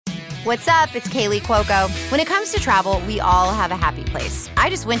What's up? It's Kaylee Cuoco. When it comes to travel, we all have a happy place.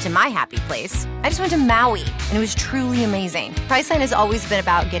 I just went to my happy place. I just went to Maui, and it was truly amazing. Priceline has always been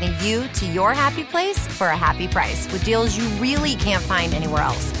about getting you to your happy place for a happy price with deals you really can't find anywhere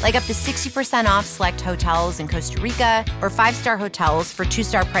else. Like up to 60% off select hotels in Costa Rica or 5-star hotels for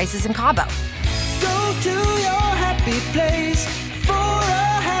 2-star prices in Cabo. Go to your happy place for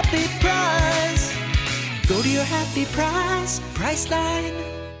a happy price. Go to your happy price, Priceline.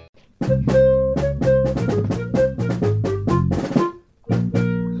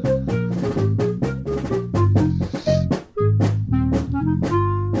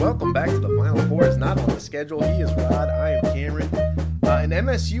 Welcome back to the Final Four. Is not on the schedule. He is Rod. I am Cameron. And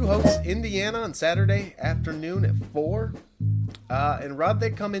MSU hosts Indiana on Saturday afternoon at 4. And Rod, they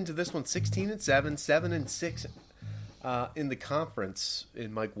come into this one 16-7, 7-6 in the conference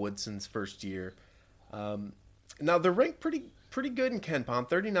in Mike Woodson's first year. Now they're ranked pretty good in KenPom,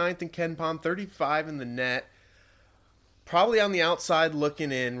 39th in KenPom, 35 in the net. Probably on the outside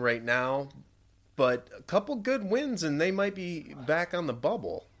looking in right now, but a couple good wins and they might be back on the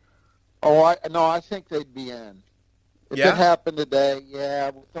bubble. Oh, I think they'd be in. If it happened today,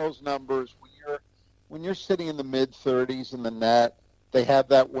 with those numbers, when you're sitting in the mid-30s in the net, they have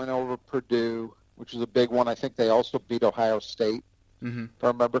that win over Purdue, which is a big one. I think they also beat Ohio State, if I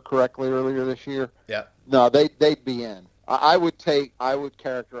remember correctly, earlier this year. Yeah. No, they'd be in. I would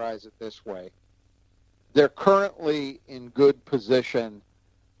characterize it this way. They're currently in good position,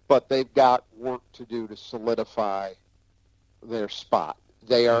 but they've got work to do to solidify their spot.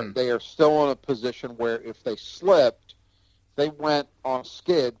 They are still in a position where if they slipped, they went on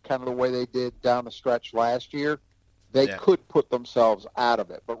skid, kind of the way they did down the stretch last year, they could put themselves out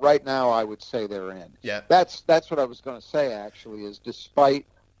of it. But right now, I would say they're in. Yeah. That's what I was going to say, actually, is despite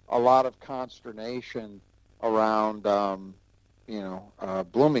a lot of consternation around,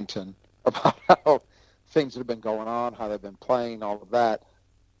 Bloomington about how things have been going on, how they've been playing, all of that,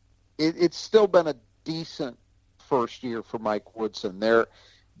 it's still been a decent first year for Mike Woodson. They're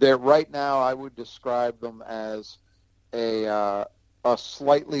right now, I would describe them as a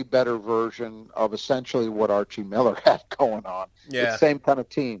slightly better version of essentially what Archie Miller had going on. Yeah. It's the same kind of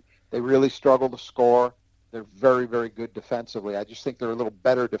team. They really struggle to score. They're very, very good defensively. I just think they're a little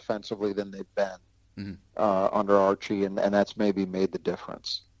better defensively than they've been under Archie, and that's maybe made the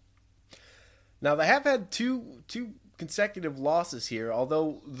difference. Now, they have had two consecutive losses here,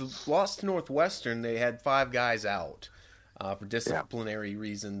 although the loss to Northwestern, they had 5 guys out for disciplinary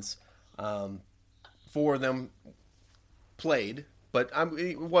reasons. 4 of them played, but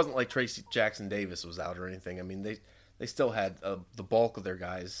it wasn't like Tracy Jackson Davis was out or anything. I mean, they still had the bulk of their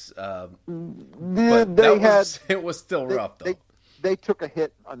guys, but it was still rough, though. They took a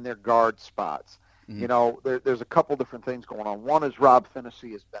hit on their guard spots. You know, there's a couple different things going on. One is Rob Finney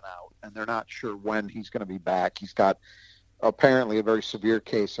has been out, and they're not sure when he's going to be back. He's got apparently a very severe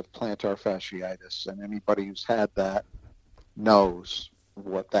case of plantar fasciitis, and anybody who's had that knows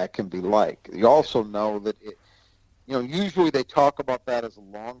what that can be like. You also know that usually they talk about that as a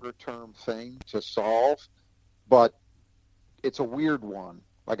longer-term thing to solve, but it's a weird one.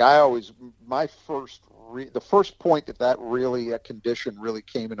 Like the first point that really, a condition really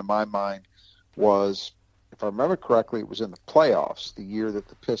came into my mind was, if I remember correctly, it was in the playoffs, the year that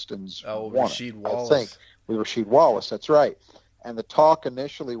the Pistons won Rasheed Wallace. I think, with Rasheed Wallace, that's right. And the talk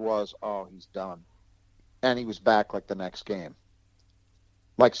initially was, he's done. And he was back like the next game.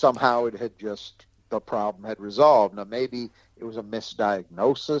 Like somehow the problem had resolved. Now maybe it was a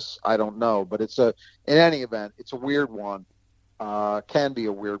misdiagnosis, I don't know. But in any event, it's a weird one. Can be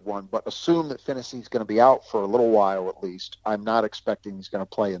a weird one, but assume that Finney's going to be out for a little while at least. I'm not expecting he's going to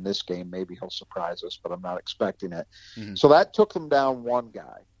play in this game. Maybe he'll surprise us, but I'm not expecting it. So that took them down one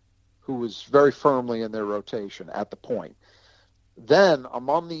guy who was very firmly in their rotation at the point. Then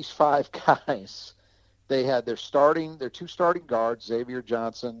among these 5 guys, they had their 2 starting guards, Xavier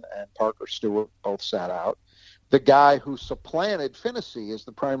Johnson and Parker Stewart, both sat out. The guy who supplanted Finney as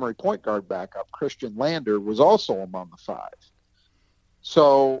the primary point guard backup, Christian Lander, was also among the 5.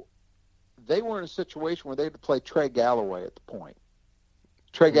 So they were in a situation where they had to play Trey Galloway at the point.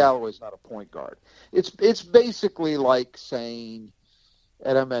 Trey Galloway's not a point guard. It's basically like saying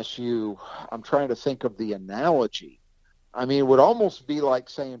at MSU, I'm trying to think of the analogy. I mean, it would almost be like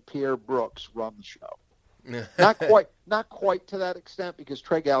saying Pierre Brooks run the show. Not quite to that extent, because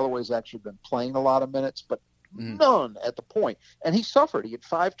Trey Galloway's actually been playing a lot of minutes, but none at the point. And he suffered. He had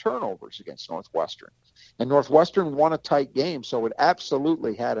 5 turnovers against Northwestern. And Northwestern won a tight game, so it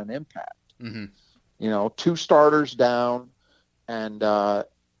absolutely had an impact. 2 starters down,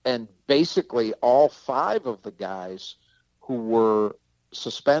 and basically all 5 of the guys who were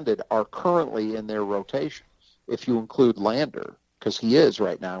suspended are currently in their rotation, if you include Lander, because he is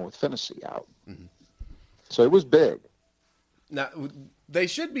right now with Finney out. Mm-hmm. So it was big. Now, they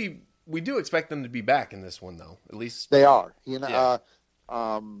should be. We do expect them to be back in this one, though. At least they are.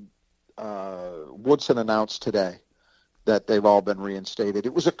 Woodson announced today that they've all been reinstated.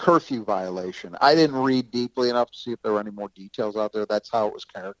 It was a curfew violation. I didn't read deeply enough to see if there were any more details out there. That's how it was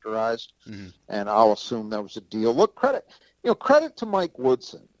characterized, and I'll assume that was a deal. Look, credit to Mike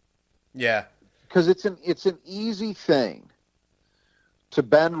Woodson. Yeah, because it's an easy thing to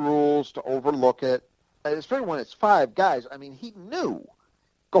bend rules, to overlook it, especially when it's 5 guys. I mean, he knew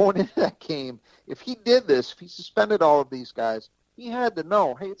going into that game, if he did this, if he suspended all of these guys, he had to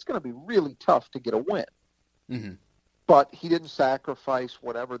know, hey, it's going to be really tough to get a win. Mm-hmm. But he didn't sacrifice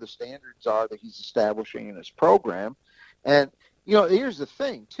whatever the standards are that he's establishing in his program. And, here's the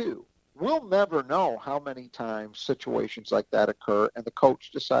thing, too. We'll never know how many times situations like that occur and the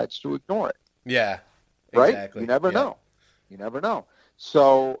coach decides to ignore it. Yeah, exactly. Right? You never know. You never know.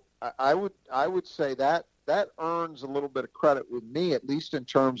 So I would say that earns a little bit of credit with me, at least in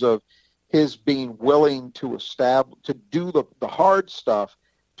terms of his being willing to do the hard stuff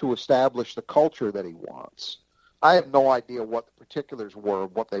to establish the culture that he wants. I have no idea what the particulars were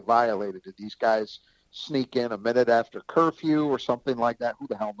of what they violated. Did these guys sneak in a minute after curfew or something like that? Who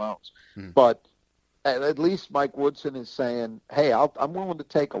the hell knows? But at least Mike Woodson is saying, hey, I'm willing to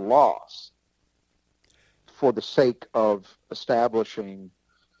take a loss for the sake of establishing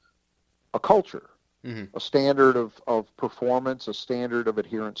a culture, a standard of performance, a standard of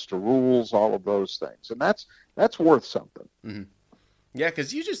adherence to rules, all of those things. And that's worth something. Mm-hmm. Yeah,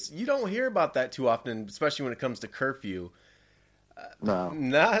 because you don't hear about that too often, especially when it comes to curfew. No.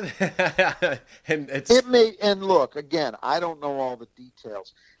 Not and it's it may, and look, again, I don't know all the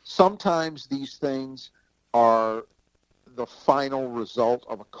details. Sometimes these things are the final result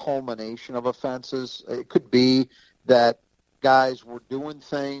of a culmination of offenses. It could be that guys were doing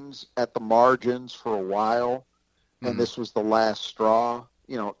things at the margins for a while, and this was the last straw.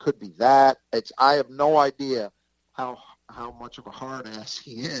 It could be that. I have no idea how much of a hard ass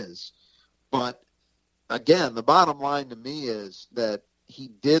he is. But again, the bottom line to me is that he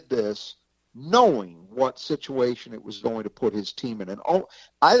did this knowing what situation it was going to put his team in. And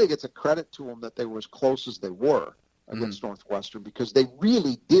I think it's a credit to him that they were as close as they were against Northwestern, because they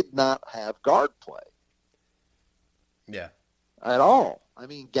really did not have guard play. Yeah. At all. I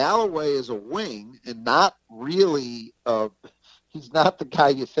mean, Galloway is a wing and not really he's not the guy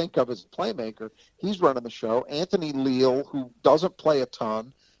you think of as a playmaker. He's running the show. Anthony Leal, who doesn't play a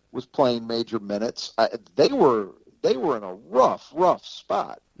ton, was playing major minutes. They were in a rough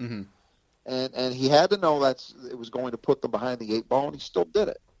spot. Mm-hmm. And he had to know it was going to put them behind the 8 ball, and he still did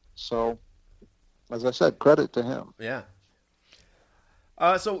it. So, as I said, credit to him. Yeah.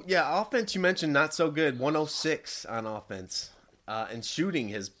 Offense, you mentioned not so good. 106 on offense. And shooting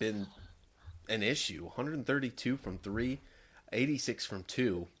has been an issue. 132 from 3, 86 from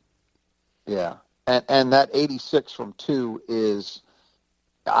 2. Yeah. And that 86 from 2 is,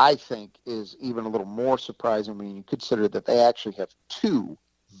 I think, is even a little more surprising when you consider that they actually have 2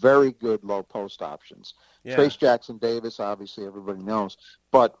 very good low post options. Yeah. Trace Jackson Davis, obviously everybody knows,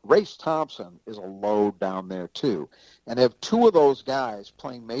 but Race Thompson is a load down there too. And have 2 of those guys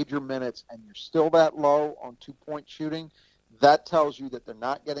playing major minutes and you're still that low on 2-point shooting, that tells you that they're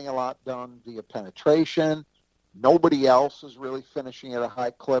not getting a lot done via penetration. Nobody else is really finishing at a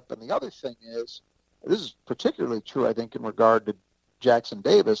high clip. And the other thing is, this is particularly true, I think, in regard to Jackson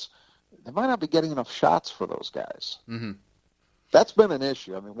Davis, they might not be getting enough shots for those guys. Mm-hmm. That's been an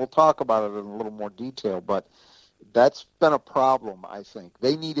issue. I mean, we'll talk about it in a little more detail, but that's been a problem, I think.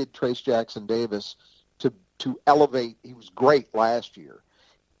 They needed Trace Jackson Davis to elevate. He was great last year,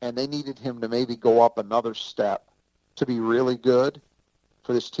 and they needed him to maybe go up another step to be really good,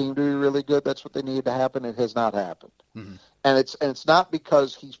 for this team to be really good. That's what they needed to happen. It has not happened. Mm-hmm. And it's not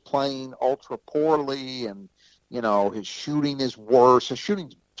because he's playing ultra poorly and, his shooting is worse. His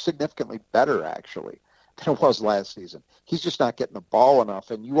shooting's significantly better, actually, than it was last season. He's just not getting the ball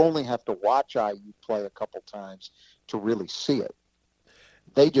enough, and you only have to watch IU play a couple times to really see it.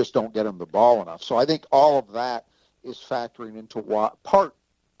 They just don't get him the ball enough. So I think all of that is factoring into part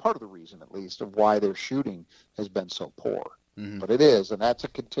of the reason, at least, of why their shooting has been so poor. Mm-hmm. But it is, and that's a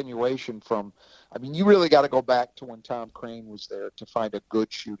continuation from, you really got to go back to when Tom Crane was there to find a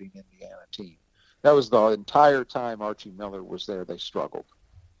good shooting Indiana team. That was the entire time Archie Miller was there, they struggled.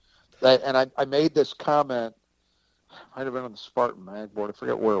 And I made this comment, might have been on the Spartan Mag board, I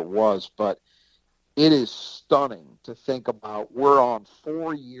forget where it was, but it is stunning to think about. We're on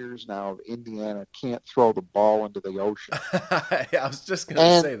 4 years now of Indiana can't throw the ball into the ocean. I was just going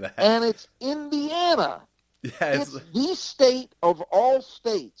to say that. And it's Indiana. Yeah, it's the state of all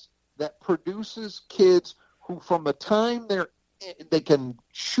states that produces kids who, from the time they can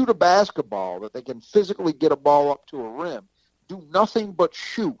shoot a basketball, that they can physically get a ball up to a rim, do nothing but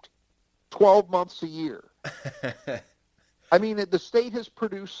shoot 12 months a year. I mean, the state has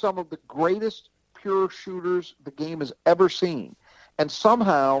produced some of the greatest pure shooters the game has ever seen. And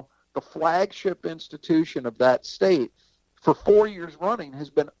somehow the flagship institution of that state for 4 years running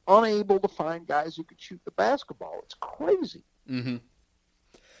has been unable to find guys who could shoot the basketball. It's crazy. Mm-hmm.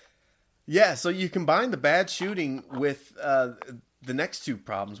 Yeah, so you combine the bad shooting with the next two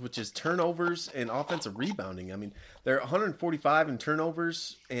problems, which is turnovers and offensive rebounding. I mean, they're 145 in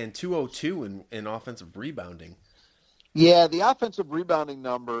turnovers and 202 in offensive rebounding. Yeah, the offensive rebounding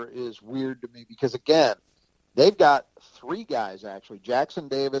number is weird to me because, again, they've got three guys, actually, Jackson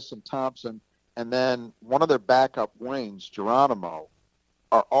Davis and Thompson, and then one of their backup wings, Geronimo,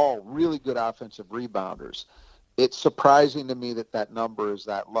 are all really good offensive rebounders. It's surprising to me that number is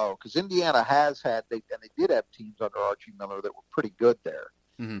that low because Indiana has had, they did have teams under Archie Miller that were pretty good there.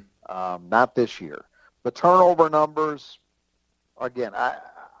 Mm-hmm. Not this year. The turnover numbers, again,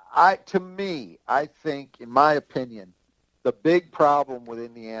 I think, in my opinion, the big problem with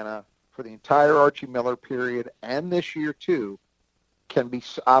Indiana for the entire Archie Miller period and this year too can be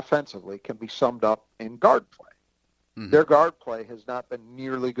summed up in guard play. Mm-hmm. Their guard play has not been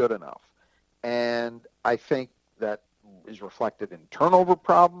nearly good enough. And I think that is reflected in turnover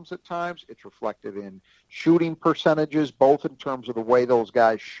problems at times. It's reflected in shooting percentages, both in terms of the way those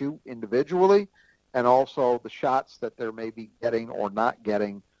guys shoot individually and also the shots that they're maybe getting or not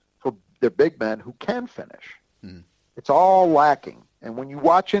getting for their big men who can finish. Mm-hmm. It's all lacking. And when you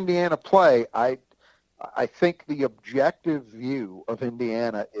watch Indiana play, I think the objective view of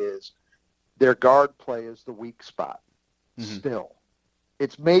Indiana is their guard play is the weak spot. Mm-hmm. Still,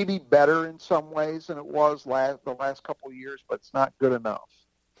 it's maybe better in some ways than it was the last couple of years, but it's not good enough.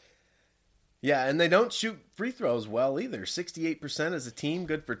 Yeah, and they don't shoot free throws well either. 68% as a team,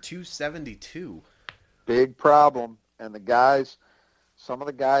 good for 272. Big problem. And some of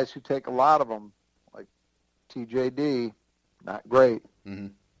the guys who take a lot of them, like TJD, not great. Mm-hmm.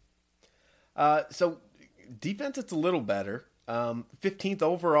 So defense, it's a little better. 15th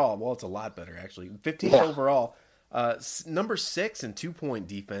overall. Well, it's a lot better, actually. 15th overall. Number 6 in 2-point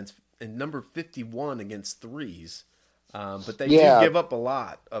defense and number 51 against threes. But they do give up a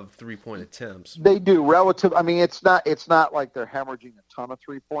lot of 3-point attempts. They do relative. I mean, it's not like they're hemorrhaging a ton of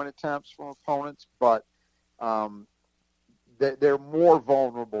 3-point attempts from opponents, but they're more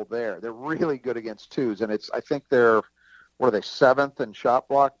vulnerable there. They're really good against twos, and I think they're 7th in shot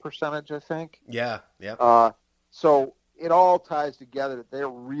block percentage, I think. Yeah. So it all ties together that they're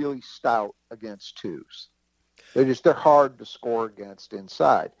really stout against twos. They're hard to score against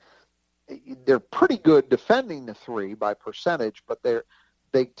inside. They're pretty good defending the three by percentage, but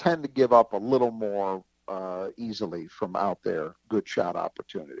they tend to give up a little more easily from out there good shot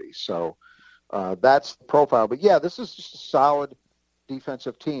opportunities. So that's the profile. But yeah, this is just a solid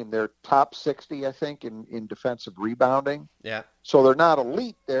defensive team. They're top 60, I think, in defensive rebounding. Yeah. So they're not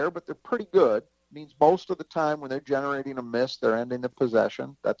elite there, but they're pretty good. Means most of the time when they're generating a miss, they're ending the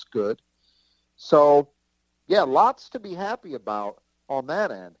possession. That's good. So, yeah, lots to be happy about on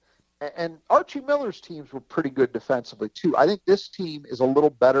that end. And Archie Miller's teams were pretty good defensively, too. I think this team is a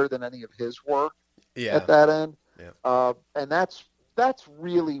little better than any of his were at that end. Yeah. And that's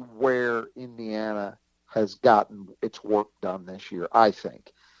really where Indiana has gotten its work done this year, I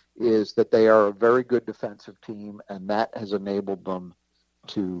think, is that they are a very good defensive team, and that has enabled them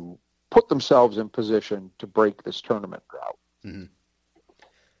to put themselves in position to break this tournament drought. Mm-hmm.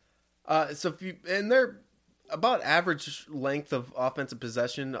 And they're about average length of offensive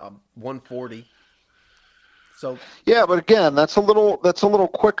possession, 140. So yeah, but again, that's a little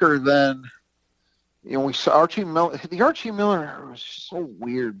quicker than we saw Archie Miller. The Archie Miller was so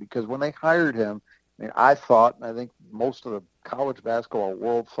weird because when they hired him, I thought, and I think most of the college basketball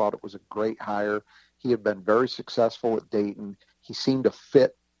world thought it was a great hire. He had been very successful at Dayton. He seemed to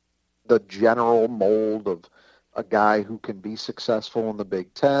fit the general mold of a guy who can be successful in the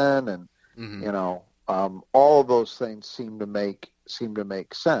Big Ten, and all of those things seem to make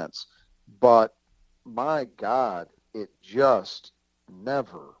sense. But my God, it just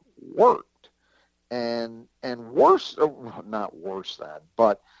never worked. And worse, not worse than,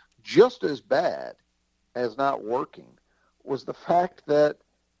 but just as bad as not working was the fact that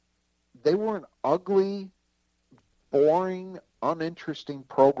they were an ugly, boring, uninteresting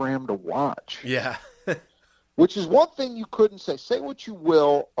program to watch. Yeah. which is one thing you couldn't say. Say what you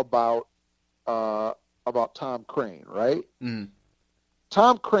will about Tom Crane, right? Mm.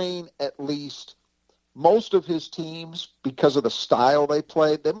 Tom Crane, at least most of his teams, because of the style they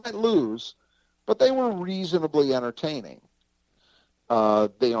played, they might lose, but they were reasonably entertaining.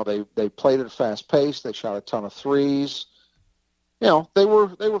 They played at a fast pace. They shot a ton of threes. They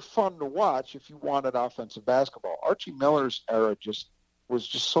were fun to watch if you wanted offensive basketball. Archie Miller's era was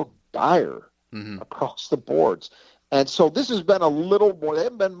just so dire across the boards. And so this has been a little more, they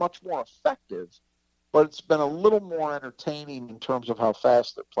haven't been much more effective, but it's been a little more entertaining in terms of how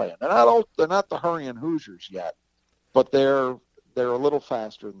fast they're playing. They're not the hurrying Hoosiers yet, but they're a little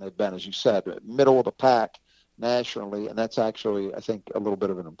faster than they've been, as you said, middle of the pack nationally, and that's actually, I think, a little bit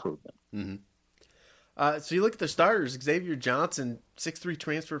of an improvement. Mm-hmm. So you look at the starters, Xavier Johnson, 6'3"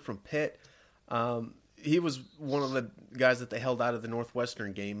 transfer from Pitt. He was one of the guys that they held out of the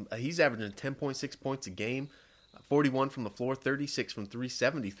Northwestern game. He's averaging 10.6 points a game, 41 from the floor, 36 from 3,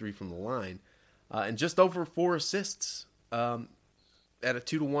 73 from the line, and just over 4 assists at a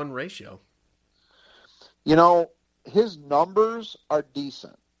 2-to-1 ratio. His numbers are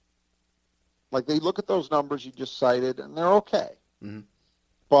decent. Like, they look at those numbers you just cited, and they're okay. Mm-hmm.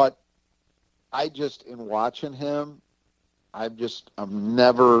 But in watching him, I'm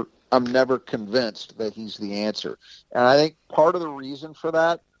never convinced that he's the answer. And I think part of the reason for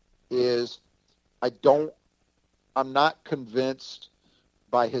that is I'm not convinced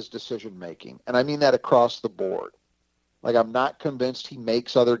by his decision making. And I mean that across the board. Like, I'm not convinced he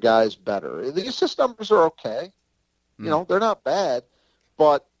makes other guys better. The assist numbers are okay. They're not bad.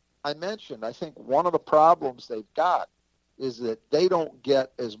 But I think one of the problems they've got is that they don't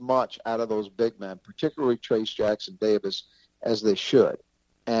get as much out of those big men, particularly Trace Jackson Davis, as they should.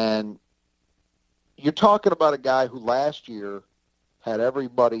 And you're talking about a guy who last year had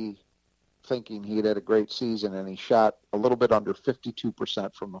everybody thinking he had a great season, and he shot a little bit under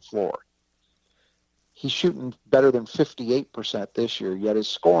 52% from the floor. He's shooting better than 58% this year, yet his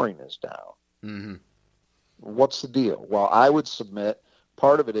scoring is down. Mm-hmm. What's the deal? Well, I would submit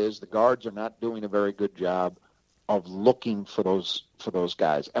part of it is the guards are not doing a very good job of looking for those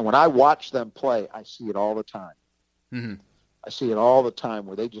guys. And when I watch them play, I see it all the time. Mm-hmm. I see it all the time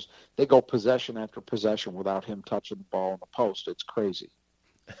where they go possession after possession without him touching the ball in the post. It's crazy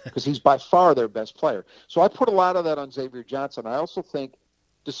because he's by far their best player. So I put a lot of that on Xavier Johnson. I also think,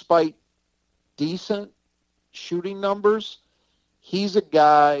 despite decent shooting numbers, he's a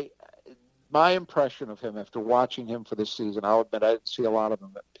guy. My impression of him after watching him for this season, I'll admit I didn't see a lot of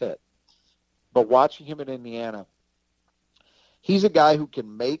him at Pitt, but watching him in Indiana, he's a guy who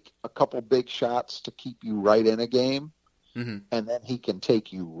can make a couple big shots to keep you right in a game, and then he can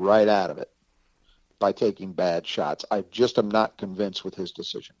take you right out of it by taking bad shots. I just am not convinced with his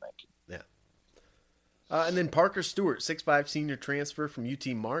decision-making. Yeah. And then Parker Stewart, 6'5" senior transfer from UT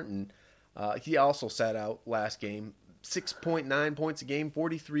Martin. He also sat out last game. 6.9 points a game,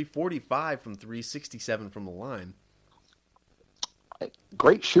 43-45 from 3, 67 from the line.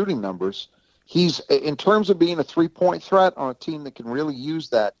 Great shooting numbers. He's, in terms of being a three-point threat on a team that can really use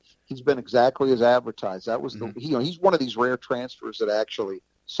that, he's been exactly as advertised. That was he's one of these rare transfers that actually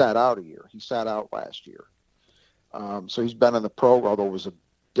sat out a year. He sat out last year. So he's been in the program, although it was a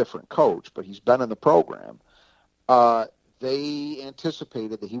different coach, but he's been in the program. They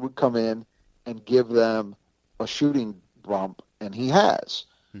anticipated that he would come in and give them a shooting bump, and he has.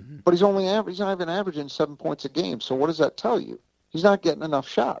 But he's not even averaging 7 points a game. So what does that tell you? He's not getting enough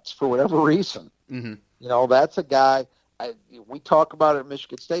shots for whatever reason. That's a guy. We talk about it at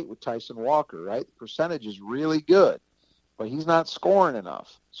Michigan State with Tyson Walker, right? The percentage is really good, but he's not scoring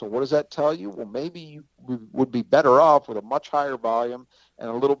enough. So what does that tell you? Well, maybe you would be better off with a much higher volume and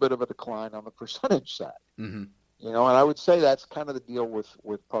a little bit of a decline on the percentage side. And I would say that's kind of the deal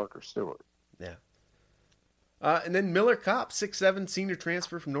with Parker Stewart. Yeah. And then Miller Kopp, 6'7", senior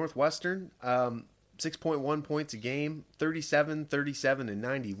transfer from Northwestern, 6.1 points a game, 37, 37, and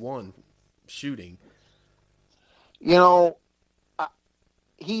 91 shooting.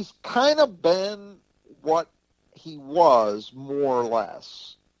 He's kind of been what he was, more or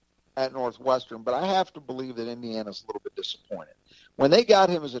less, at Northwestern, but I have to believe that Indiana's a little bit disappointed. When they got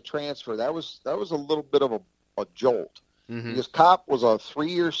him as a transfer, that was a little bit of a jolt, because Kopp was a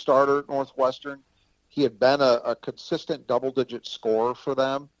 3-year starter at Northwestern. He had been a consistent double-digit scorer for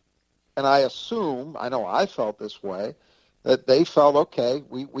them. And I know I felt this way, that they felt, okay,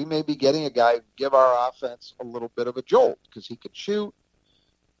 we may be getting a guy who give our offense a little bit of a jolt because he could shoot.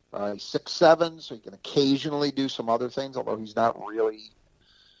 He's 6'7", so he can occasionally do some other things, although he's not really,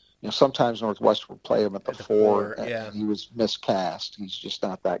 sometimes Northwestern would play him at the 4, and he was miscast. He's just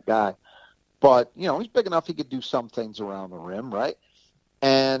not that guy. But, he's big enough he could do some things around the rim, right?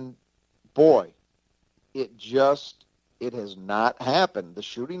 And, boy, it has not happened. The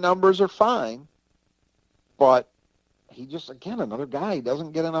shooting numbers are fine, but he just, again, another guy, he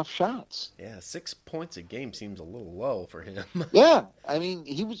doesn't get enough shots. Yeah, 6 points a game seems a little low for him. Yeah, I mean,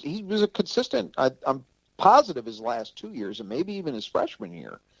 he was a consistent. I'm positive his last 2 years, and maybe even his freshman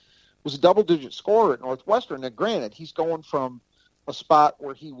year, was a double-digit scorer at Northwestern. And granted, he's going from a spot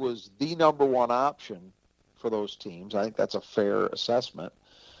where he was the number one option for those teams. I think that's a fair assessment.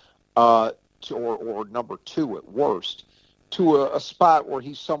 Or number two at worst, to a spot where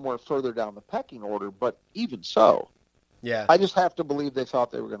he's somewhere further down the pecking order. But even so, yeah, I just have to believe they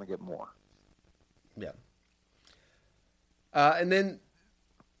thought they were going to get more. Yeah. And then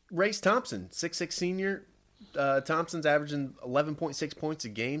Race Thompson, 6'6" senior. Thompson's averaging 11.6 points a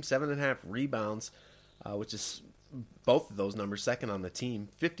game, 7.5 rebounds, which is both of those numbers second on the team.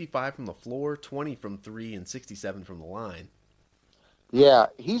 55 from the floor, 20 from three, and 67 from the line. Yeah,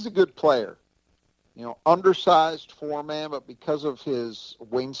 he's a good player. Undersized four-man, but because of his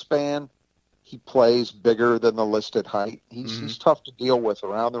wingspan, he plays bigger than the listed height. He's tough to deal with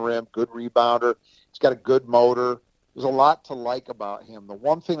around the rim, good rebounder. He's got a good motor. There's a lot to like about him. The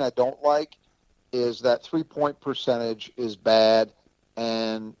one thing I don't like is that three-point percentage is bad,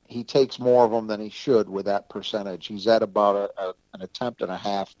 and he takes more of them than he should with that percentage. He's at about an attempt and a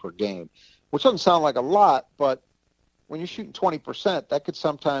half per game, which doesn't sound like a lot, but when you're shooting 20%, that could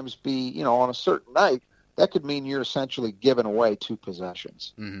sometimes be, on a certain night, that could mean you're essentially giving away 2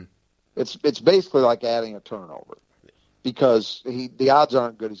 possessions. Mm-hmm. It's basically like adding a turnover because the odds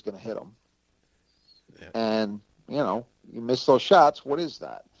aren't good he's going to hit them. Yeah. And, you miss those shots, what is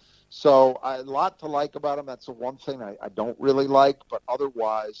that? So a lot to like about him. That's the one thing I don't really like, but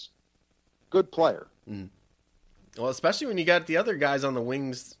otherwise, good player. Mm. Well, especially when you got the other guys on the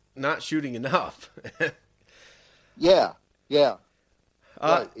wings not shooting enough. Yeah.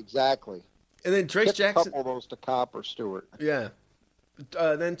 Right, exactly. And then Trace Jackson. A couple of those to Kopp or Stewart. Yeah.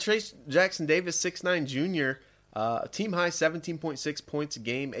 Then Trace Jackson Davis, 6'9" junior, team high 17.6 points a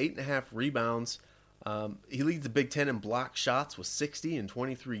game, 8.5 rebounds. He leads the Big Ten in block shots with 60 in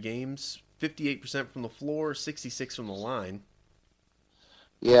 23 games, 58% from the floor, 66 from the line.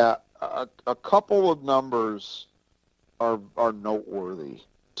 Yeah, a couple of numbers are noteworthy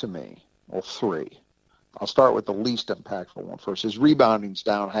to me. Well, 3. I'll start with the least impactful one first. His rebounding's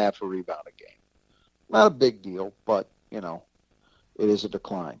down half a rebound a game. Not a big deal, but, it is a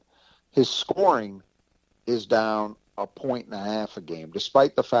decline. His scoring is down 1.5 points a game,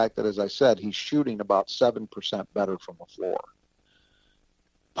 despite the fact that, as I said, he's shooting about 7% better from the floor.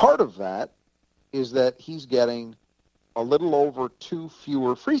 Part of that is that he's getting a little over 2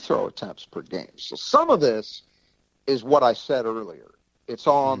 fewer free throw attempts per game. So some of this is what I said earlier. It's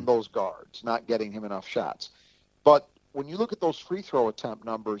on those guards, not getting him enough shots. But when you look at those free throw attempt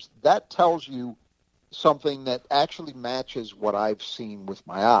numbers, that tells you something that actually matches what I've seen with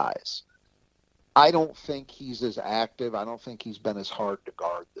my eyes. I don't think he's as active. I don't think he's been as hard to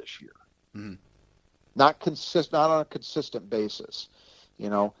guard this year. Mm-hmm. Not on a consistent basis.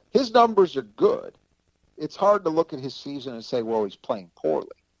 His numbers are good. It's hard to look at his season and say, well, he's playing poorly.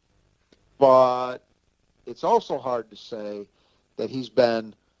 But it's also hard to say that he's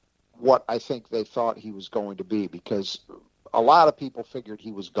been what I think they thought he was going to be, because a lot of people figured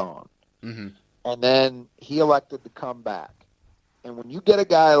he was gone. Mm-hmm. And then he elected to come back. And when you get a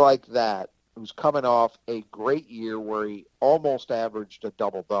guy like that who's coming off a great year where he almost averaged a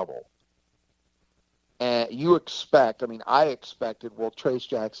double-double, and you expect, I expected, Trace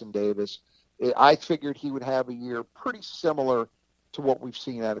Jackson Davis, I figured he would have a year pretty similar to what we've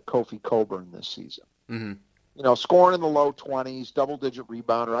seen out of Kofi Coburn this season. Mm-hmm. Scoring in the low 20s, double-digit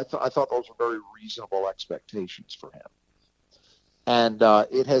rebounder. I thought those were very reasonable expectations for him. And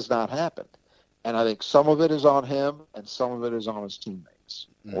it has not happened. And I think some of it is on him and some of it is on his teammates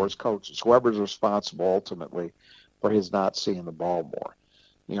or his coaches. Whoever's responsible ultimately for his not seeing the ball more.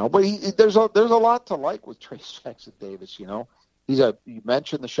 But there's a lot to like with Trace Jackson Davis. You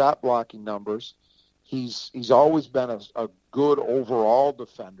mentioned the shot blocking numbers. He's always been a good overall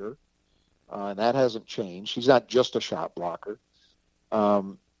defender. And that hasn't changed. He's not just a shot blocker.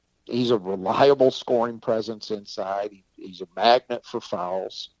 He's a reliable scoring presence inside. He's a magnet for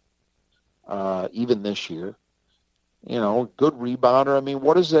fouls, even this year. Good rebounder.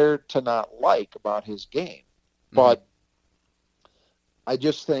 What is there to not like about his game? But I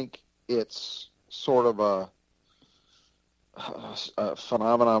just think it's sort of a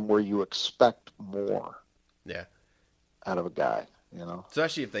phenomenon where you expect more out of a guy.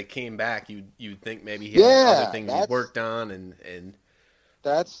 Especially if they came back, you'd think maybe he had other things he worked on, and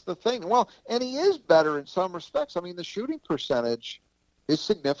That's the thing. Well, and he is better in some respects. I mean, the shooting percentage is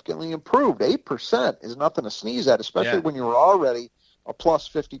significantly improved. 8% is nothing to sneeze at, especially when you're already a plus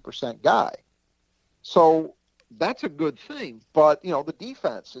 50% guy. So that's a good thing. But, the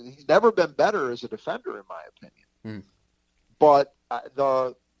defense, he's never been better as a defender, in my opinion. But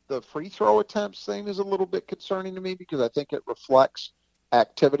the free throw attempts thing is a little bit concerning to me because I think it reflects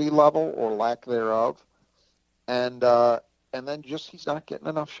activity level or lack thereof. And then just he's not getting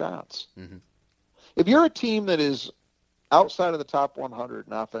enough shots. If you're a team that is outside of the top 100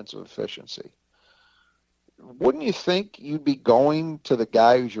 in offensive efficiency, wouldn't you think you'd be going to the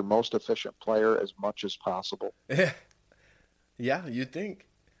guy who's your most efficient player as much as possible? Yeah, you'd think.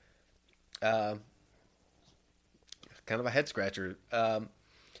 Kind of a head scratcher.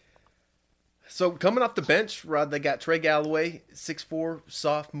 So coming off the bench, Rod, they got Trey Galloway, 6'4",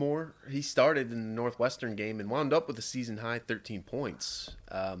 sophomore. He started in the Northwestern game and wound up with a season-high 13 points.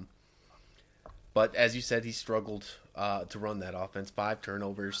 But as you said, he struggled to run that offense. 5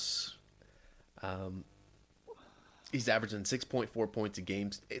 turnovers. He's averaging 6.4 points a game,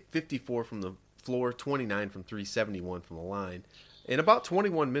 54 from the floor, 29 from 3, 71 from the line, in about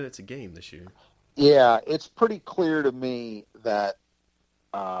 21 minutes a game this year. Yeah, it's pretty clear to me that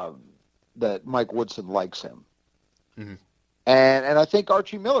that Mike Woodson likes him. And I think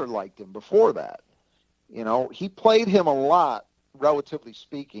Archie Miller liked him before that. He played him a lot, relatively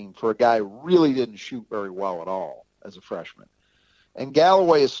speaking, for a guy who really didn't shoot very well at all as a freshman. And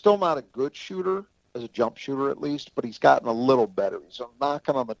Galloway is still not a good shooter, as a jump shooter at least, but he's gotten a little better. He's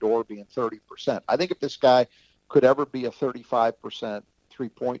knocking on the door being 30%. I think if this guy could ever be a 35%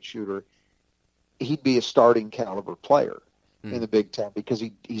 three-point shooter, he'd be a starting caliber player in the Big Ten because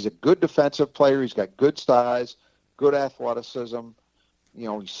he's a good defensive player. He's got good size, good athleticism. He's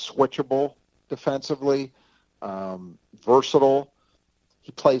switchable defensively, versatile.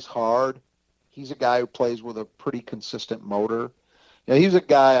 He plays hard. He's a guy who plays with a pretty consistent motor. He's a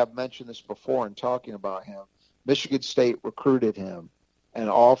guy, I've mentioned this before in talking about him. Michigan State recruited him and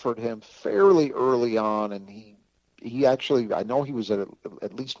offered him fairly early on, and he actually, I know he was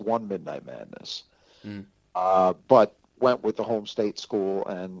at least one Midnight Madness, but went with the home state school,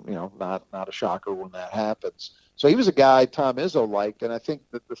 and not a shocker when that happens. So he was a guy Tom Izzo liked, and I think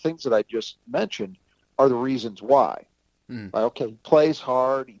that the things that I just mentioned are the reasons why. Okay, he plays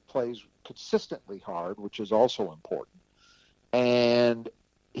hard, he plays consistently hard, which is also important, and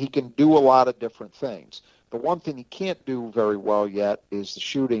he can do a lot of different things. The one thing he can't do very well yet is the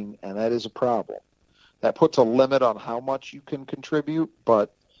shooting, and that is a problem. That puts a limit on how much you can contribute,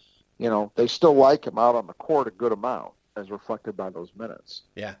 but they still like him out on the court a good amount, as reflected by those minutes.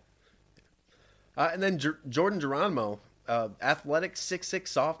 Yeah. And then Jordan Geronimo, athletic 6'6"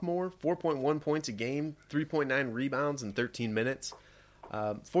 sophomore, 4.1 points a game, 3.9 rebounds in 13 minutes,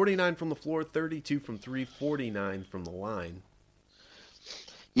 49 from the floor, 32 from 3, 49 from the line.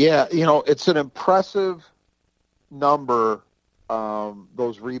 Yeah, it's an impressive number,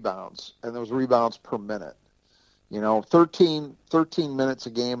 those rebounds, and those rebounds per minute. 13 minutes a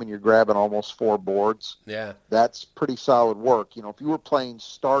game and you're grabbing almost 4 boards. Yeah. That's pretty solid work. If you were playing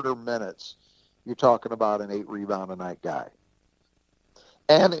starter minutes, you're talking about an 8-rebound-a-night guy.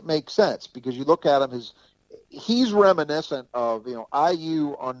 And it makes sense because you look at him, he's reminiscent of,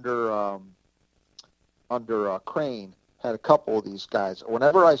 IU under Crane had a couple of these guys.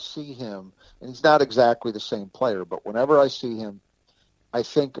 Whenever I see him, and he's not exactly the same player, but whenever I see him, I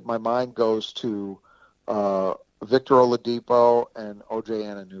think my mind goes to Victor Oladipo and O.J.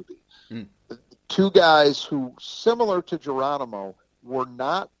 Anunoby. Two guys who, similar to Geronimo, were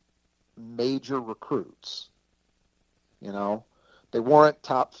not major recruits. They weren't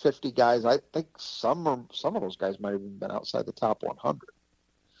top 50 guys. I think some of those guys might have even been outside the top 100.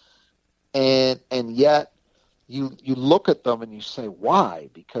 And yet, you look at them and you say, why?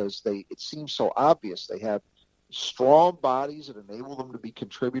 Because it seems so obvious. They have strong bodies that enable them to be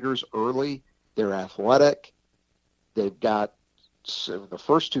contributors early. They're athletic. They've got, the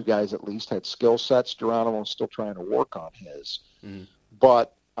first 2 guys at least had skill sets. Geronimo's still trying to work on his.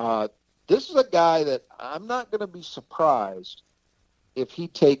 But this is a guy that I'm not going to be surprised if he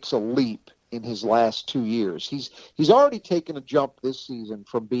takes a leap in his last 2 years. He's already taken a jump this season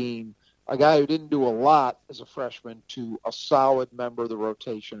from being a guy who didn't do a lot as a freshman to a solid member of the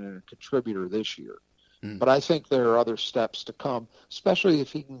rotation and a contributor this year. But I think there are other steps to come, especially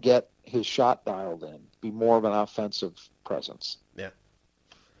if he can get his shot dialed in, be more of an offensive presence. Yeah.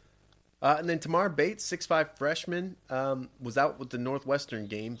 And then Tamar Bates, 6'5" freshman, was out with the Northwestern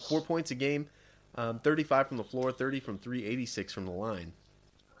game, 4 points a game, 35 from the floor, 30 from 3, 86 from the line.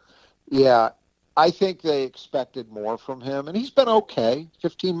 Yeah, I think they expected more from him, and he's been okay.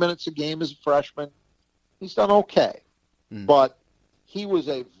 15 minutes a game as a freshman. He's done okay. But he was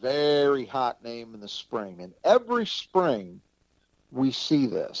a very hot name in the spring. And every spring we see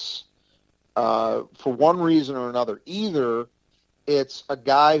this for one reason or another. Either it's a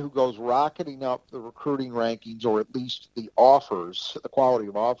guy who goes rocketing up the recruiting rankings, or at least the offers, the quality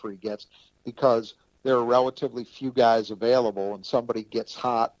of offer he gets, because there are relatively few guys available, and somebody gets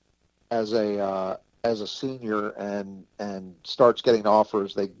hot as a senior and starts getting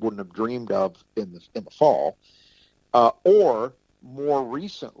offers they wouldn't have dreamed of in the fall, or more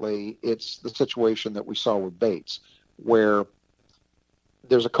recently, it's the situation that we saw with Bates, where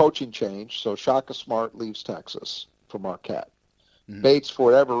there's a coaching change. So Shaka Smart leaves Texas for Marquette. Bates, for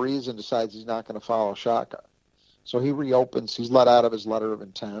whatever reason, decides he's not going to follow Shaka. So he reopens. He's let out of his letter of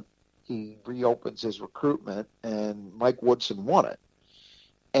intent. He reopens his recruitment, and Mike Woodson won it.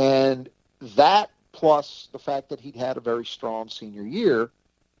 And that, plus the fact that he'd had a very strong senior year,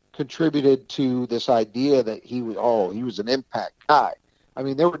 contributed to this idea that he was an impact guy. I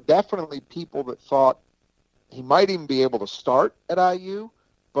mean, there were definitely people that thought he might even be able to start at IU,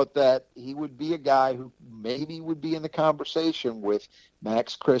 but that he would be a guy who maybe would be in the conversation with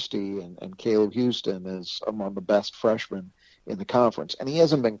Max Christie and Caleb Houston as among the best freshmen in the conference. And he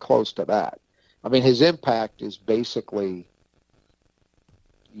hasn't been close to that. I mean, his impact is basically,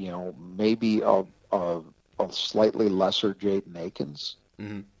 maybe a slightly lesser Jaden Akins.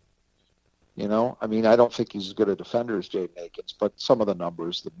 I mean, I don't think he's as good a defender as Jaden Akins, but some of the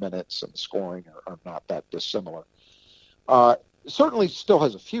numbers, the minutes and the scoring are not that dissimilar. Certainly still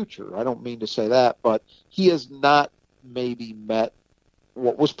has a future. I don't mean to say that, but he has not maybe met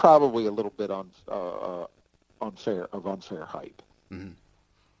what was probably a little bit unfair hype.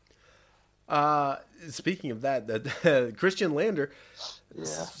 Speaking of that, Christian Lander,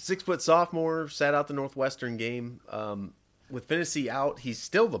 6-foot sophomore, sat out the Northwestern game. With Finney out, he's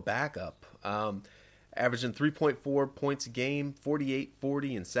still the backup, averaging 3.4 points a game, 48,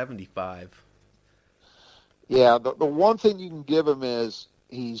 40, and 75. Yeah, the one thing you can give him is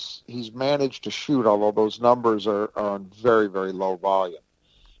he's managed to shoot, although those numbers are on very, very low volume.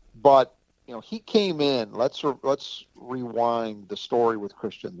 But he came in. Let's rewind the story with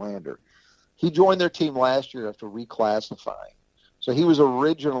Christian Lander. He joined their team last year after reclassifying. So he was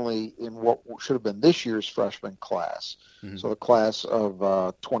originally in what should have been this year's freshman class. So the class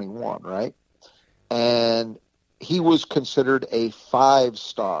of 21, right? And he was considered a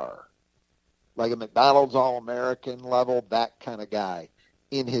 5-star, like a McDonald's All-American level, that kind of guy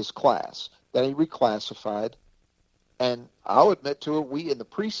in his class. Then he reclassified. And I'll admit to it, in the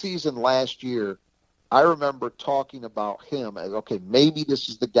preseason last year, I remember talking about him as, okay, maybe this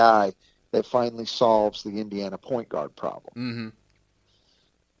is the guy that finally solves the Indiana point guard problem.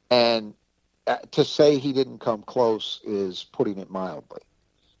 And to say he didn't come close is putting it mildly.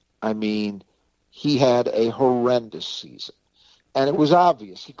 I mean, he had a horrendous season. And it was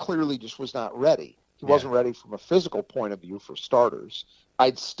obvious. He clearly just was not ready. He wasn't ready from a physical point of view, for starters.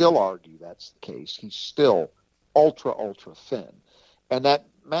 I'd still argue that's the case. He's still ultra, ultra thin. And that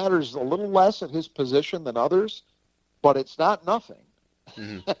matters a little less at his position than others, but it's not nothing.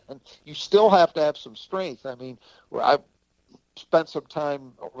 You still have to have some strength. I mean, I've spent some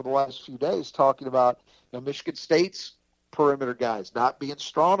time over the last few days talking about Michigan State's perimeter guys not being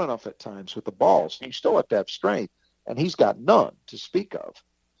strong enough at times with the balls. You still have to have strength, and he's got none to speak of.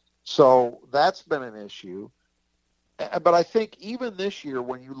 So that's been an issue. But I think even this year,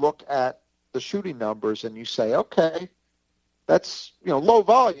 when you look at the shooting numbers and you say, okay, that's low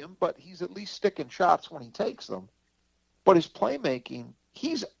volume, but he's at least sticking shots when he takes them. But his playmaking,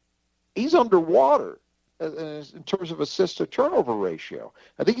 he's underwater in terms of assist to turnover ratio.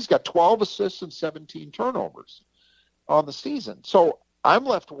 I think he's got 12 assists and 17 turnovers on the season. So I'm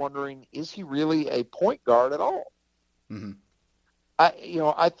left wondering, is he really a point guard at all?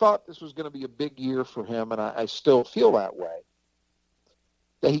 I thought this was going to be a big year for him, and I still feel that way.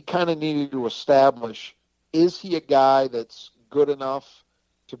 That he kind of needed to establish, is he a guy that's good enough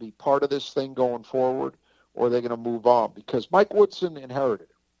to be part of this thing going forward, or are they going to move on? Because Mike Woodson inherited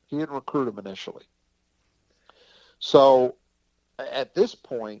him. He didn't recruit him initially. So at this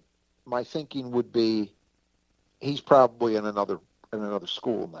point, my thinking would be he's probably in another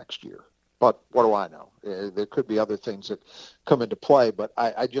school next year. But what do I know? There could be other things that come into play, but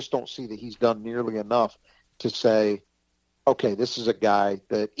I just don't see that he's done nearly enough to say, okay, this is a guy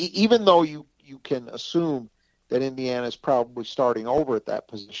that, even though you can assume that Indiana is probably starting over at that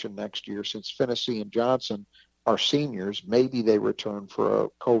position next year, since Finney and Johnson are seniors, maybe they return for a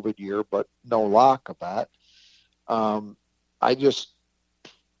COVID year, but no lock of that. I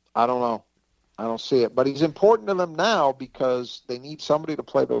don't know. I don't see it. But he's important to them now because they need somebody to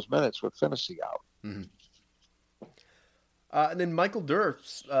play those minutes with Finney out. Mm-hmm. And then Michael Durr,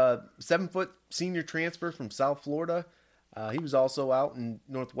 7-foot senior transfer from South Florida. He was also out in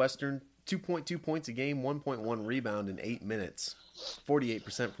Northwestern. 2.2 points a game, 1.1 rebound in 8 minutes.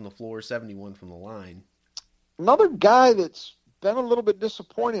 48% from the floor, 71 from the line. Another guy that's been a little bit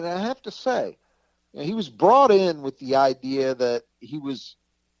disappointing, I have to say. He was brought in with the idea that he was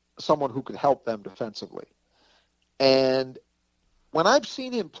someone who could help them defensively. And when I've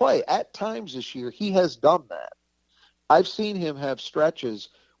seen him play, at times this year, he has done that. I've seen him have stretches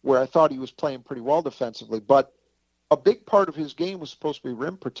where I thought he was playing pretty well defensively, but a big part of his game was supposed to be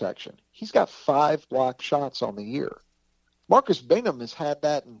rim protection. He's got 5 blocked shots on the year. Marcus Bingham has had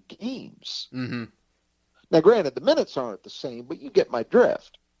that in games. Mm-hmm. Now, granted, the minutes aren't the same, but you get my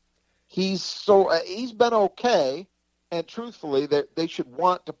drift. He's been okay, and truthfully, they should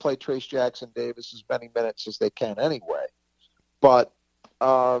want to play Trace Jackson Davis as many minutes as they can anyway. But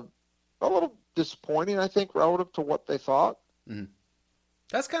a little disappointing, I think, relative to what they thought. Mm-hmm.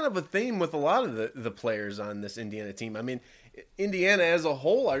 That's kind of a theme with a lot of the players on this Indiana team. I mean, Indiana as a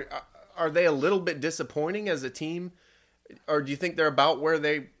whole, are they a little bit disappointing as a team, or do you think they're about where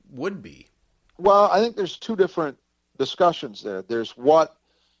they would be? Well, I think there's 2 different discussions there. There's what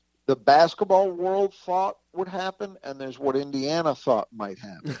the basketball world thought would happen, and there's what Indiana thought might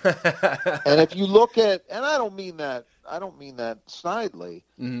happen. And if you look at, and I don't mean that snidely,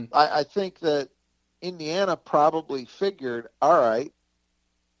 mm-hmm. I think that Indiana probably figured, all right,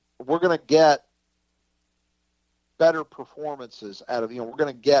 we're going to get better performances out of, we're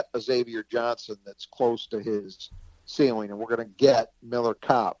going to get a Xavier Johnson that's close to his ceiling, and we're going to get Miller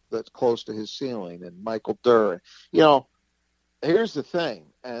Kopp that's close to his ceiling, and Michael Durr. Here's the thing,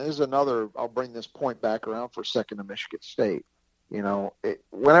 and this is another, I'll bring this point back around for a second to Michigan State.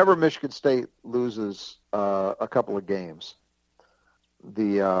 Whenever Michigan State loses a couple of games,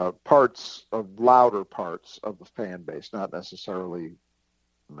 the louder parts of the fan base, not necessarily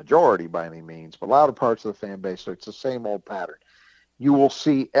the majority by any means, but louder parts of the fan base, so it's the same old pattern. You will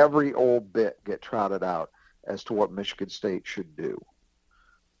see every old bit get trotted out as to what Michigan State should do.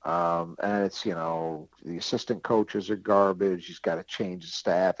 And it's, the assistant coaches are garbage. He's got to change the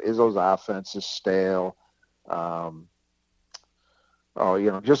staff. Izzo's offense is stale.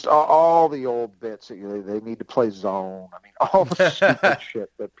 Just all the old bits that they need to play zone. I mean, all the stupid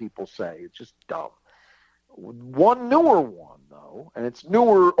shit that people say. It's just dumb. One newer one, though, and it's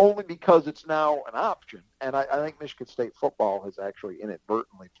newer only because it's now an option, and I think Michigan State football has actually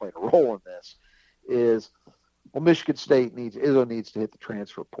inadvertently played a role in this, is, Michigan State Izzo needs to hit the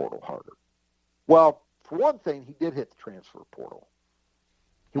transfer portal harder. Well, for one thing, he did hit the transfer portal.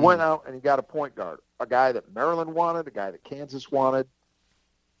 He went out and he got a point guard, a guy that Maryland wanted, a guy that Kansas wanted,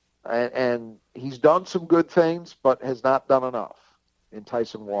 and he's done some good things, but has not done enough in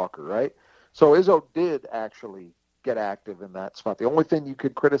Tyson Walker, right? So Izzo did actually get active in that spot. The only thing you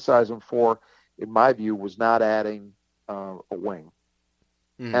could criticize him for, in my view, was not adding a wing.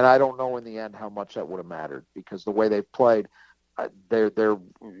 And I don't know in the end how much that would have mattered, because the way they played,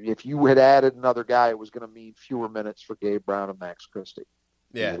 if you had added another guy, it was going to mean fewer minutes for Gabe Brown and Max Christie.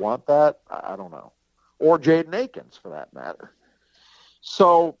 Yeah. Do you want that? I don't know. Or Jaden Akins, for that matter.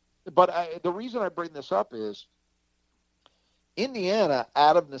 So, but the reason I bring this up is Indiana,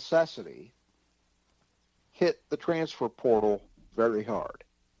 out of necessity, hit the transfer portal very hard.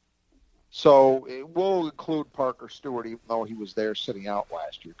 So it will include Parker Stewart, even though he was there sitting out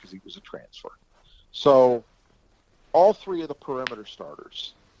last year because he was a transfer. So all 3 of the perimeter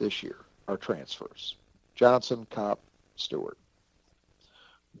starters this year are transfers. Johnson, Kopp, Stewart.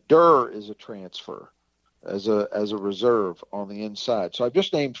 Durr is a transfer as a reserve on the inside. So I've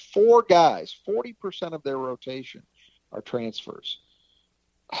just named 4 guys. 40% of their rotation are transfers.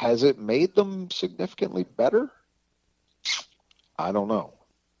 Has it made them significantly better? I don't know.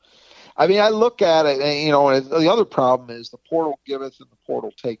 I mean, I look at it, and, and the other problem is the portal giveth and the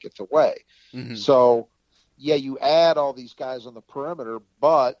portal taketh away. Mm-hmm. So, yeah, you add all these guys on the perimeter,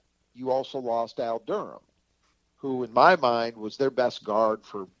 but you also lost Al Durham, who, in my mind, was their best guard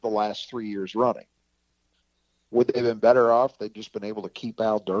for the last 3 years running. Would they have been better off? They'd just been able to keep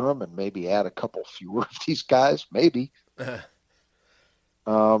Al Durham and maybe add a couple fewer of these guys, maybe.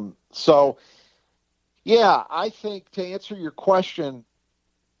 So, yeah, I think to answer your question,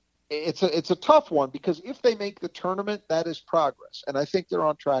 it's a tough one, because if they make the tournament, that is progress, and I think they're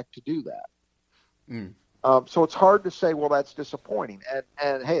on track to do that. So it's hard to say, well, that's disappointing.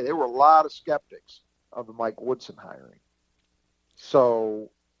 And hey, there were a lot of skeptics of the Mike Woodson hiring. So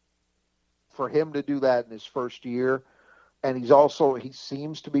for him to do that in his first year, and he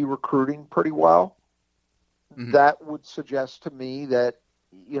seems to be recruiting pretty well. Mhm. That would suggest to me that,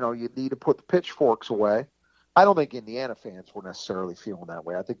 you need to put the pitchforks away. I don't think Indiana fans were necessarily feeling that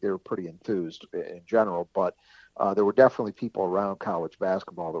way. I think they were pretty enthused in general, but there were definitely people around college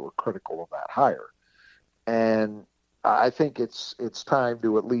basketball that were critical of that hire. And I think it's time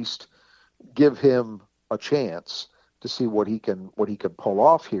to at least give him a chance to see what he can pull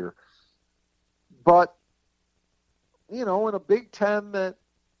off here. But in a Big Ten that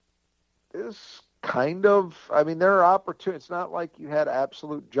is kind of, there are opportunities. It's not like you had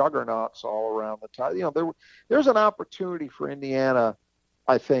absolute juggernauts all around the top. There's an opportunity for Indiana,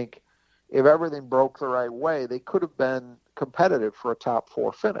 I think, if everything broke the right way, they could have been competitive for a top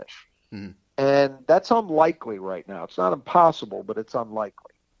 4 finish. Mhm. And that's unlikely right now. It's not impossible, but it's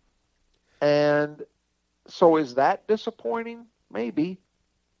unlikely. And so is that disappointing? Maybe.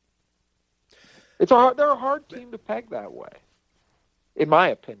 They're a hard team to peg that way, in my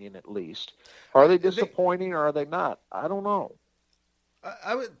opinion, at least. Are they disappointing or are they not? I don't know.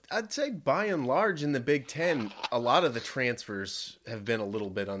 I'd say by and large in the Big Ten, a lot of the transfers have been a little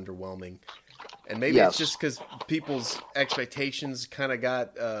bit underwhelming. And maybe it's just because people's expectations kind of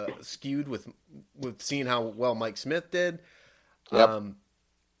got skewed with seeing how well Mike Smith did. Yep.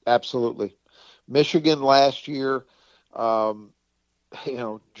 Absolutely. Michigan last year, drew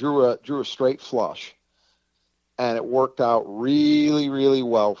a straight flush, and it worked out really, really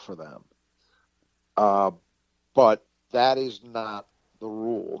well for them. But that is not the